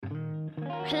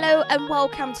Hello and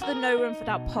welcome to the No Room for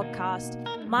Doubt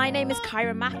podcast. My name is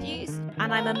Kyra Matthews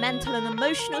and I'm a mental and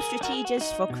emotional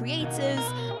strategist for creators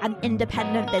and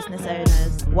independent business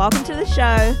owners. Welcome to the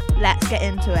show. Let's get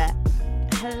into it.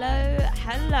 Hello.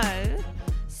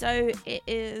 So it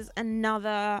is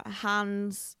another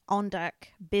hands on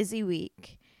deck busy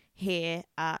week here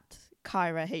at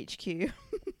Kyra HQ.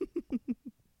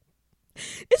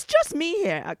 It's just me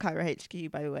here at Kyra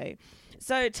HQ, by the way.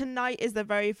 So tonight is the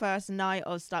very first night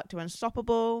of Stuck to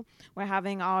Unstoppable. We're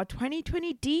having our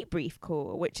 2020 debrief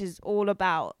call, which is all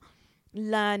about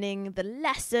learning the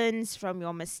lessons from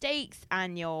your mistakes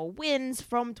and your wins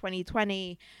from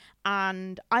 2020.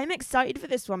 And I'm excited for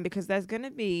this one because there's going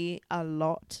to be a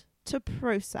lot to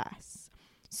process.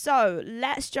 So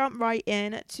let's jump right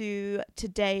in to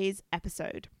today's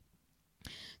episode.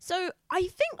 So I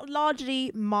think largely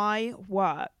my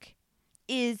work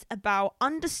is about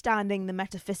understanding the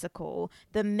metaphysical,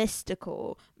 the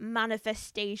mystical,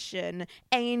 manifestation,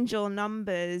 angel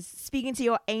numbers, speaking to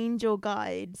your angel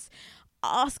guides,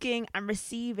 asking and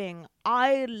receiving.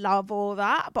 I love all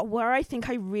that, but where I think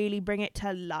I really bring it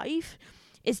to life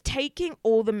is taking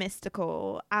all the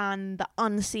mystical and the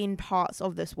unseen parts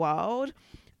of this world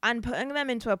and putting them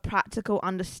into a practical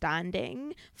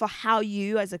understanding for how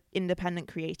you as an independent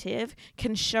creative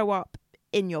can show up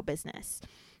in your business.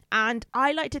 And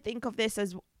I like to think of this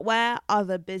as where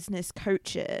other business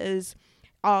coaches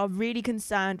are really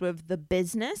concerned with the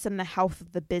business and the health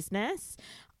of the business.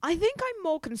 I think I'm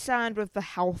more concerned with the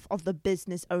health of the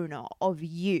business owner, of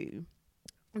you,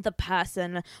 the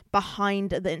person behind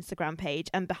the Instagram page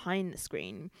and behind the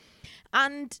screen.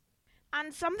 And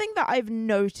something that I've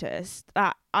noticed,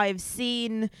 that I've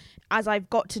seen as I've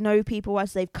got to know people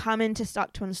as they've come into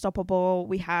Stuck to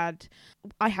Unstoppable,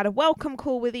 I had a welcome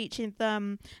call with each of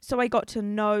them. So I got to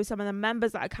know some of the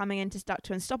members that are coming into Stuck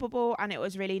to Unstoppable. And it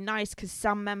was really nice because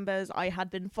some members I had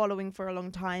been following for a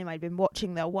long time. I'd been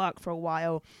watching their work for a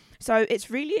while. So it's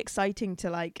really exciting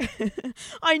to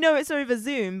I know it's over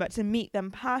Zoom, but to meet them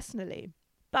personally.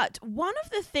 But one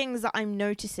of the things that I'm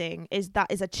noticing is that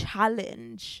is a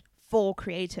challenge for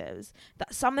creatives.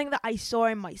 That's something that I saw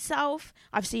in myself,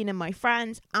 I've seen in my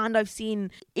friends, and I've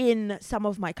seen in some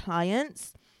of my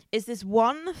clients, is this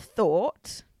one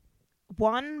thought,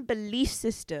 one belief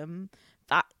system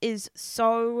that is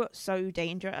so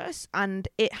dangerous, and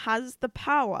it has the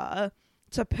power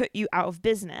to put you out of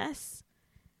business,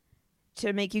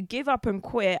 to make you give up and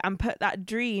quit and put that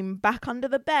dream back under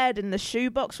the bed in the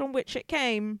shoebox from which it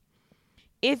came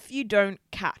if you don't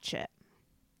catch it.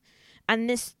 And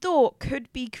this thought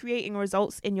could be creating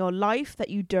results in your life that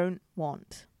you don't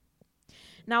want.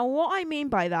 Now, what I mean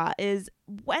by that is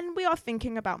when we are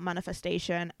thinking about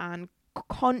manifestation and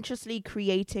consciously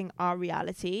creating our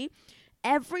reality,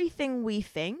 everything we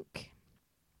think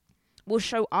will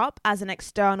show up as an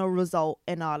external result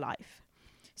in our life.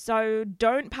 So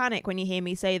don't panic when you hear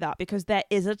me say that, because there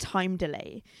is a time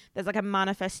delay. There's like a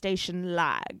manifestation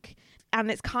lag. And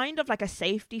it's kind of like a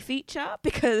safety feature,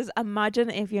 because imagine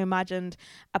if you imagined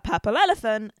a purple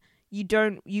elephant,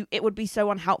 it would be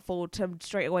so unhelpful to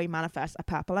straight away manifest a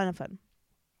purple elephant.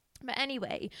 But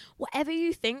anyway, whatever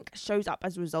you think shows up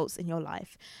as results in your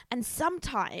life. And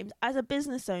sometimes as a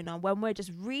business owner, when we're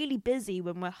just really busy,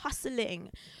 when we're hustling,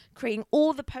 creating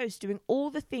all the posts, doing all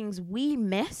the things, we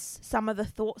miss some of the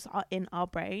thoughts that are in our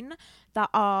brain that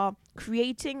are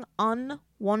creating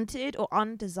unwanted or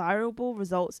undesirable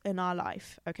results in our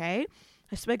life. Okay.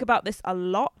 I spoke about this a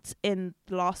lot in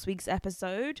last week's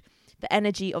episode, the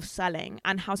energy of selling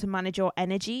and how to manage your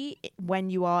energy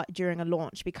when you are during a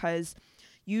launch, because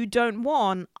you don't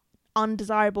want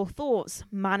undesirable thoughts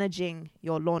managing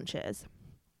your launches.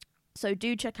 So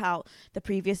do check out the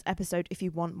previous episode if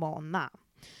you want more on that.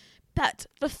 But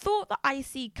the thought that I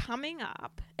see coming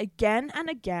up again and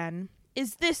again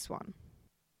is this one.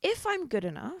 If I'm good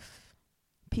enough,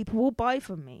 people will buy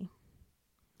from me.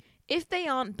 If they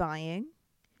aren't buying,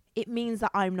 it means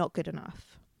that I'm not good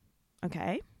enough.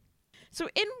 Okay? So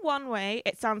in one way,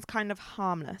 it sounds kind of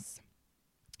harmless.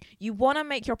 You want to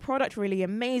make your product really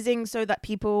amazing so that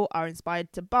people are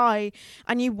inspired to buy,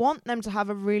 and you want them to have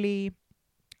a really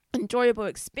enjoyable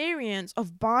experience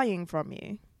of buying from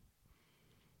you.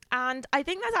 And I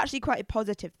think that's actually quite a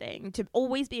positive thing, to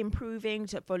always be improving,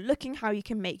 for looking how you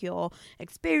can make your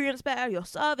experience better, your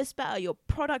service better, your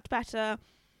product better.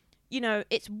 You know,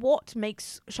 it's what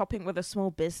makes shopping with a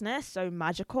small business so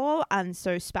magical and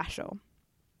so special.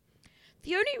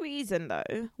 The only reason,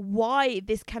 though, why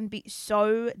this can be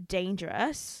so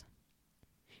dangerous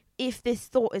if this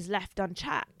thought is left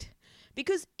unchecked.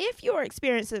 Because if you're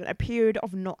experiencing a period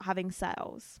of not having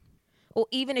sales, Or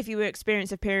even if you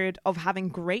experience a period of having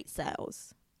great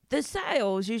sales, the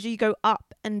sales usually go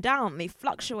up and down. They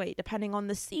fluctuate depending on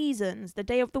the seasons, the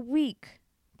day of the week,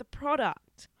 the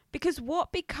product. Because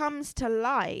what becomes to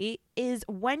light is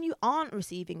when you aren't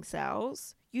receiving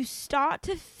sales, you start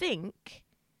to think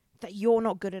that you're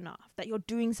not good enough, that you're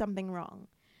doing something wrong.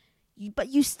 But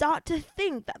you start to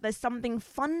think that there's something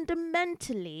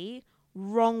fundamentally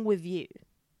wrong with you.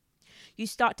 You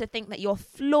start to think that you're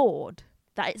flawed,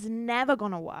 that it's never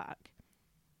going to work.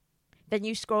 Then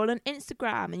you scroll on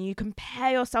Instagram and you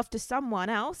compare yourself to someone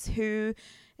else who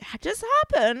just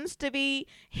happens to be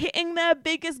hitting their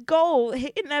biggest goal,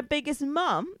 hitting their biggest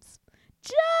months,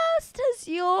 just as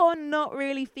you're not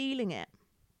really feeling it.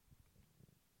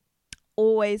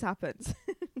 Always happens.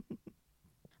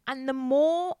 And the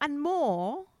more and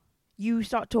more you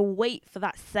start to wait for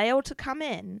that sale to come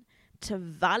in to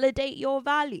validate your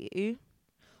value,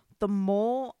 the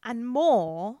more and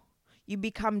more you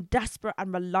become desperate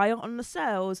and reliant on the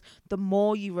sales, the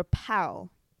more you repel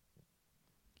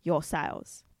your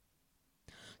sales.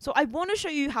 So I want to show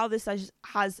you how this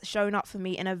has shown up for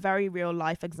me in a very real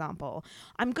life example.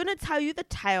 I'm going to tell you the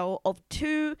tale of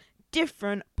 2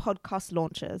 different podcast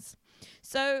launches.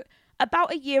 So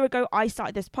about a year ago, I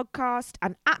started this podcast,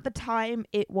 and at the time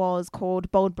it was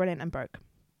called Bold, Brilliant and Broke.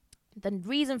 The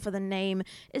reason for the name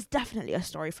is definitely a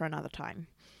story for another time.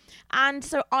 And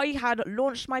so I had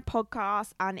launched my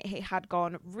podcast and it had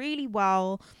gone really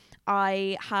well.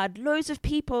 I had loads of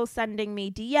people sending me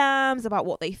DMs about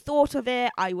what they thought of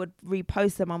it. I would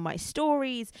repost them on my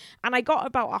stories, and I got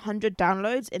about 100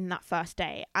 downloads in that first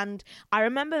day. And I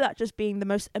remember that just being the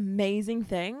most amazing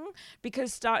thing,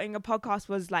 because starting a podcast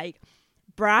was like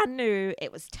brand new.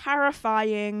 It was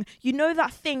terrifying. You know,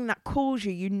 that thing that calls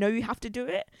you, you know you have to do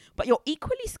it, but you're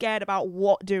equally scared about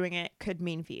what doing it could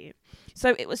mean for you.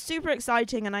 So it was super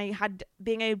exciting, and I had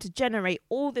been able to generate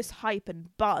all this hype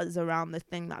and buzz around the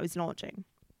thing that I was launching.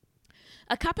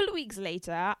 A couple of weeks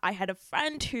later, I had a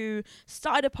friend who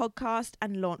started a podcast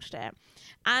and launched it.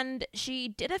 And she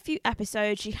did a few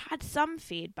episodes. She had some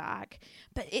feedback,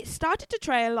 but it started to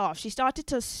trail off. She started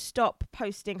to stop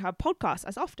posting her podcast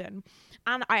as often.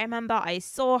 And I remember I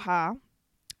saw her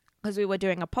because we were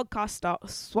doing a podcast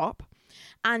swap.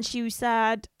 And she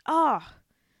said,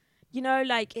 you know,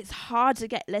 like, it's hard to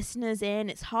get listeners in.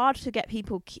 It's hard to get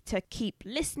people to keep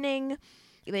listening.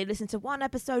 They listen to one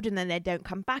episode and then they don't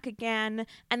come back again.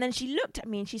 And then she looked at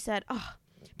me and she said,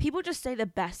 people just say the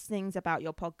best things about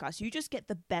your podcast. You just get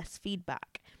the best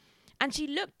feedback. And she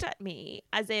looked at me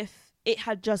as if it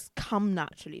had just come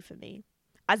naturally for me,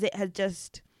 as it had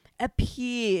just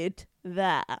appeared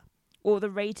there, all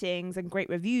the ratings and great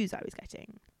reviews I was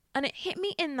getting. And it hit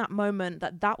me in that moment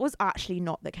that that was actually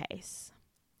not the case.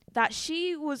 That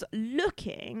she was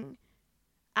looking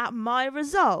at my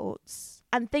results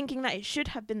and thinking that it should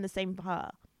have been the same for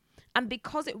her. And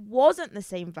because it wasn't the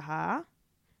same for her,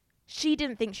 she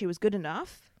didn't think she was good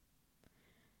enough.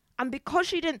 And because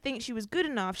she didn't think she was good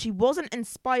enough, she wasn't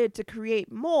inspired to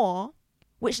create more,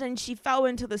 which then she fell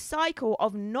into the cycle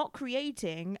of not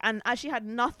creating. And as she had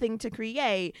nothing to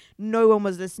create, no one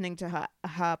was listening to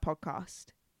her podcast.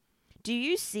 Do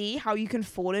you see how you can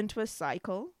fall into a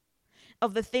cycle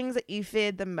of the things that you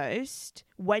feared the most,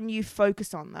 when you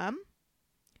focus on them,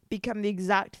 become the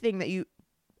exact thing that you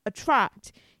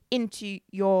attract into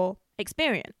your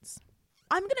experience?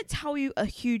 I'm going to tell you a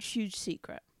huge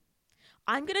secret.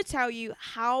 I'm going to tell you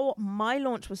how my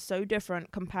launch was so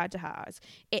different compared to hers.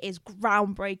 It is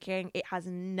groundbreaking. It has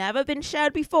never been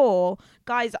shared before.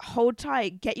 Guys, hold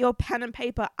tight. Get your pen and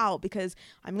paper out, because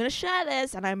I'm going to share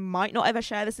this and I might not ever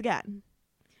share this again.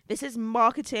 This is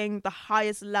marketing, the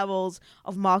highest levels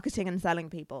of marketing and selling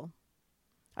people.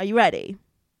 Are you ready?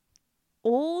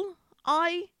 All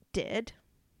I did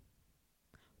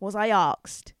was I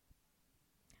asked.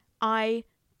 I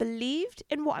believed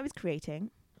in what I was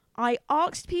creating. I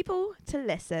asked people to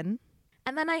listen.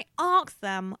 And then I asked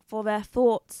them for their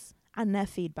thoughts and their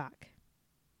feedback.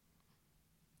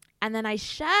 And then I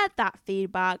shared that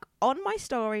feedback on my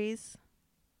stories,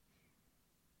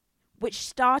 which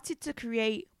started to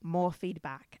create more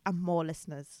feedback and more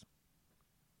listeners.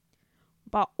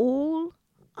 But all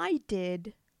I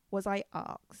did was I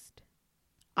asked.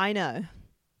 I know.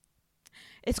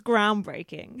 It's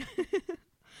groundbreaking.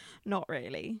 Not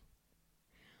really.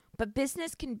 But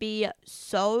business can be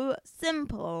so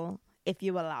simple if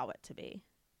you allow it to be.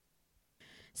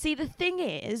 See, the thing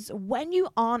is, when you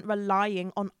aren't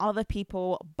relying on other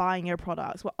people buying your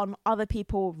products, or on other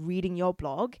people reading your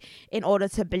blog in order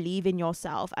to believe in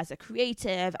yourself as a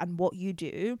creative and what you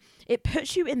do, it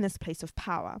puts you in this place of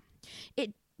power.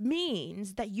 It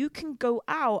means that you can go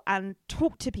out and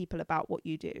talk to people about what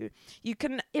you do. You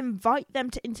can invite them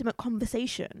to intimate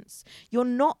conversations. You're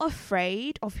not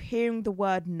afraid of hearing the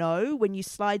word no when you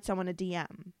slide someone a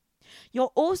DM.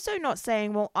 You're also not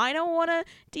saying, well, I don't want to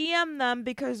DM them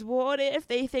because what if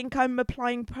they think I'm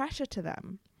applying pressure to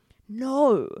them?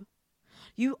 No.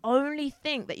 You only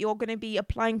think that you're going to be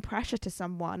applying pressure to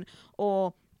someone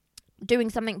or doing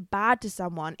something bad to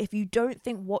someone if you don't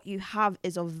think what you have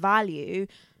is of value.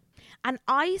 And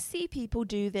I see people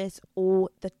do this all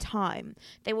the time.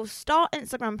 They will start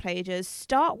Instagram pages,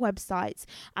 start websites,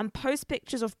 and post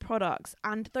pictures of products.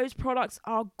 And those products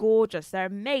are gorgeous. They're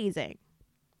amazing.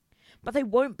 But they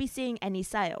won't be seeing any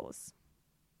sales.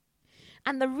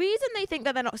 And the reason they think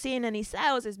that they're not seeing any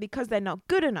sales is because they're not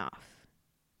good enough.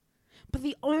 But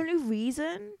the only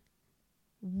reason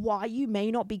why you may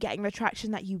not be getting the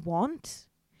traction that you want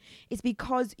is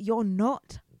because you're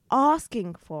not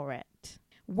asking for it.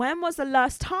 When was the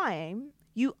last time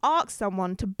you asked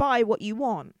someone to buy what you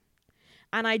want?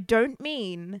 And I don't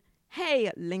mean,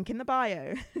 hey, link in the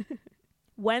bio.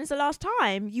 When's the last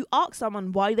time you asked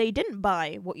someone why they didn't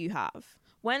buy what you have?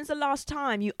 When's the last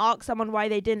time you asked someone why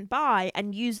they didn't buy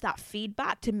and use that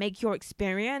feedback to make your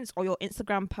experience or your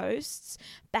Instagram posts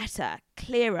better,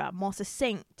 clearer, more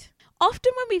succinct?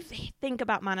 Often when we think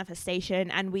about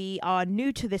manifestation and we are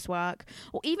new to this work,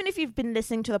 or even if you've been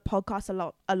listening to the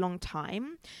podcast a long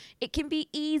time, it can be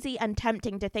easy and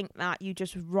tempting to think that you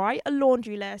just write a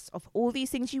laundry list of all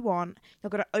these things you want, you're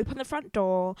going to open the front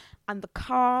door, and the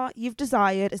car you've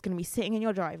desired is going to be sitting in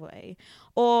your driveway.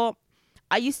 Or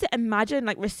I used to imagine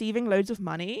like receiving loads of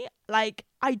money. Like,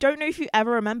 I don't know if you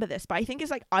ever remember this, but I think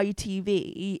it's like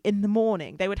ITV in the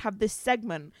morning. They would have this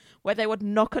segment where they would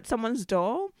knock at someone's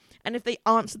door. And if they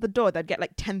answered the door, they'd get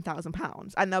like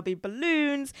 £10,000. And there'll be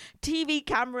balloons, TV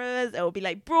cameras. It will be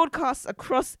like broadcasts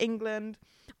across England.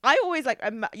 I always like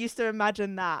used to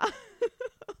imagine that.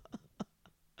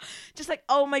 Just like,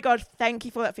 oh my God, thank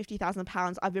you for that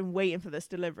 £50,000. I've been waiting for this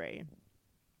delivery.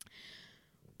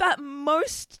 But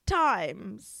most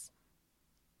times,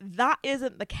 that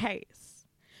isn't the case.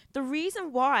 The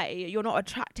reason why you're not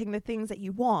attracting the things that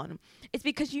you want is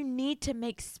because you need to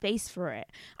make space for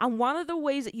it. And one of the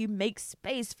ways that you make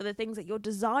space for the things that you're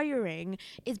desiring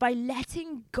is by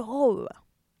letting go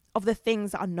of the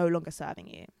things that are no longer serving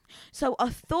you. So a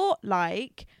thought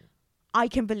like, I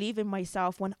can believe in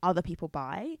myself when other people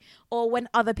buy, or when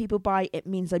other people buy, it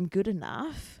means I'm good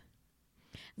enough.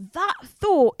 That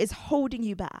thought is holding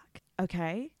you back,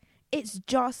 okay? It's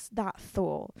just that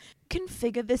thought. You can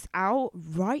figure this out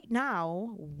right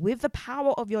now with the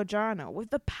power of your journal, with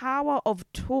the power of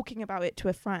talking about it to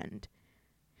a friend.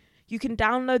 You can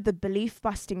download the belief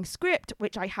busting script,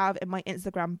 which I have in my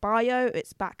Instagram bio.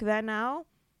 It's back there now.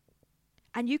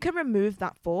 And you can remove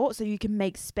that thought so you can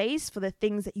make space for the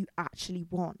things that you actually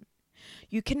want.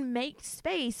 You can make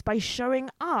space by showing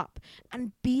up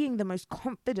and being the most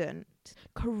confident,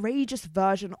 courageous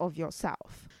version of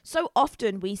yourself. So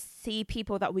often we see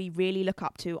people that we really look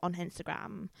up to on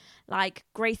Instagram, like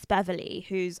Grace Beverley,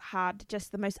 who's had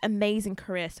just the most amazing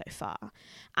career so far,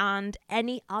 and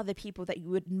any other people that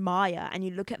you admire, and you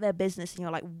look at their business and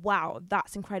you're like, wow,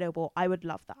 that's incredible. I would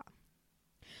love that.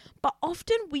 But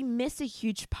often we miss a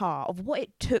huge part of what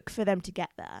it took for them to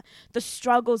get there, the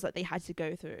struggles that they had to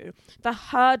go through, the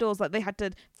hurdles that they had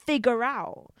to figure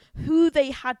out, who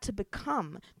they had to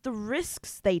become, the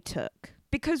risks they took.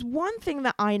 Because one thing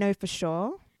that I know for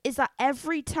sure is that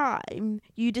every time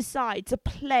you decide to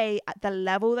play at the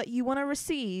level that you want to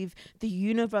receive, the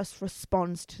universe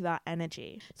responds to that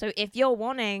energy. So if you're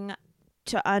wanting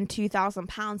to earn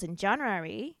 £2,000 in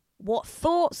January, what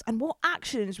thoughts and what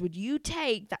actions would you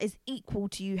take that is equal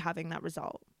to you having that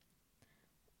result?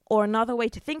 Or another way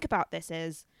to think about this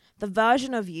is the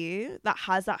version of you that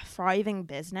has that thriving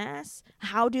business.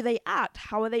 How do they act?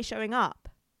 How are they showing up?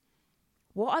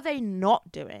 What are they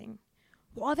not doing?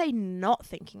 What are they not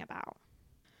thinking about?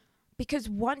 Because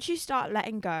once you start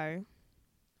letting go,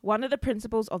 one of the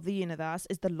principles of the universe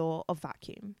is the law of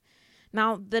vacuum.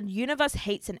 Now, the universe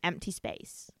hates an empty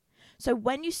space. So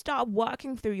when you start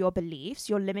working through your beliefs,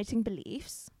 your limiting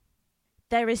beliefs,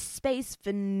 there is space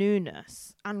for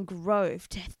newness and growth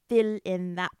to fill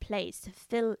in that place, to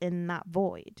fill in that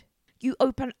void. You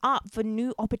open up for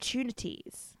new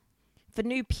opportunities, for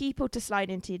new people to slide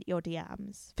into your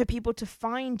DMs, for people to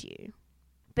find you.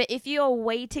 But if you're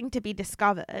waiting to be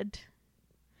discovered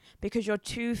because you're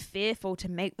too fearful to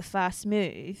make the first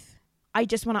move, I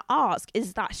just want to ask,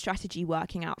 is that strategy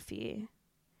working out for you?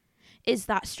 Is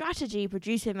that strategy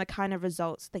producing the kind of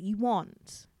results that you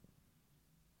want?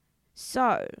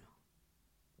 So,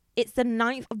 it's the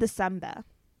 9th of December.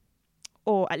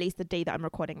 or at least the day that I'm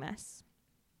recording this.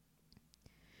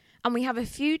 And we have a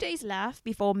few days left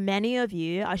before many of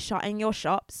you are shutting your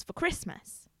shops for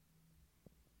Christmas.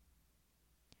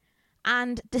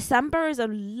 And December is a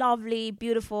lovely,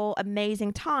 beautiful,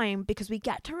 amazing time because we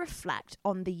get to reflect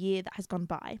on the year that has gone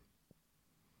by.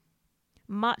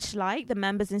 Much like the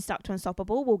members in Stuck to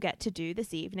Unstoppable will get to do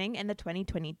this evening in the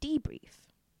 2020 debrief.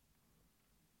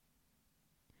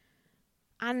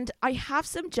 And I have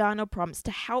some journal prompts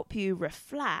to help you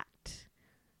reflect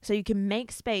so you can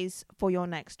make space for your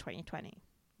next 2020.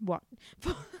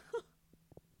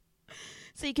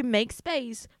 So you can make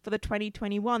space for the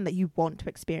 2021 that you want to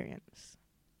experience.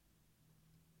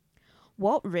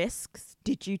 What risks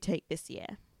did you take this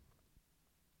year?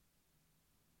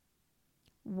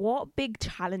 What big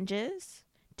challenges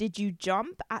did you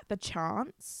jump at the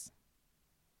chance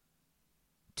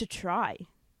to try?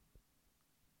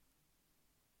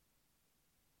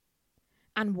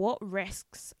 And what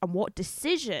risks and what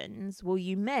decisions will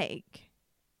you make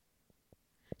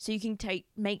so you can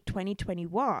make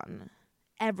 2021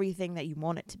 everything that you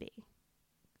want it to be?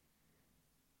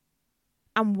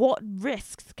 And what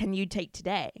risks can you take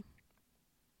today?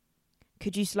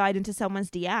 Could you slide into someone's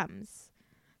DMs?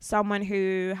 Someone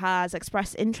who has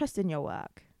expressed interest in your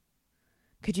work?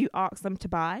 Could you ask them to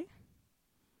buy?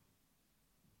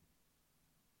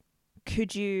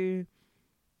 Could you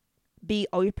be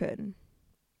open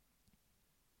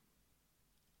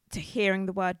to hearing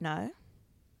the word no?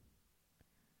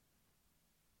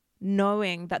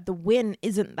 Knowing that the win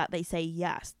isn't that they say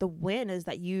yes. The win is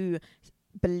that you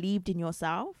believed in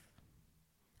yourself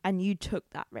and you took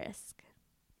that risk.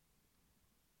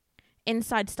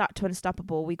 Inside Stuck to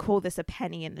Unstoppable, we call this a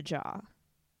penny in the jar.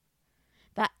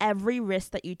 That every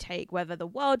risk that you take, whether the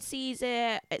world sees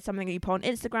it, it's something that you put on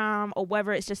Instagram, or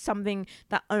whether it's just something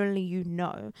that only you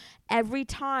know, every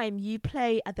time you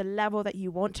play at the level that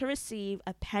you want to receive,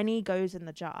 a penny goes in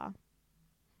the jar.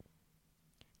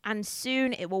 And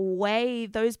soon it will weigh,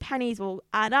 those pennies will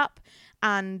add up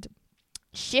and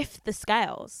shift the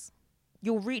scales.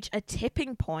 You'll reach a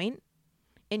tipping point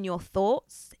in your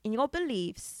thoughts, in your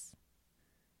beliefs,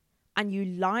 and you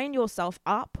line yourself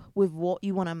up with what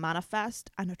you want to manifest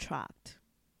and attract.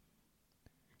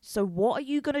 So what are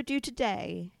you going to do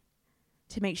today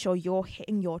to make sure you're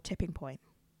hitting your tipping point?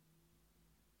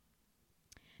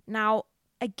 Now,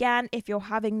 again, if you're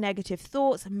having negative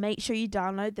thoughts, make sure you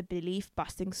download the Belief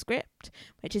Busting Script,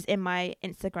 which is in my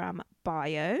Instagram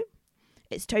bio.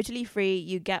 It's totally free.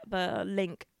 You get the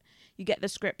link, you get the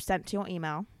script sent to your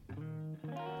email.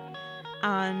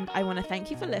 And I want to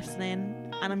thank you for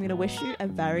listening, and I'm going to wish you a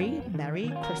very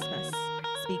Merry Christmas.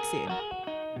 Speak soon.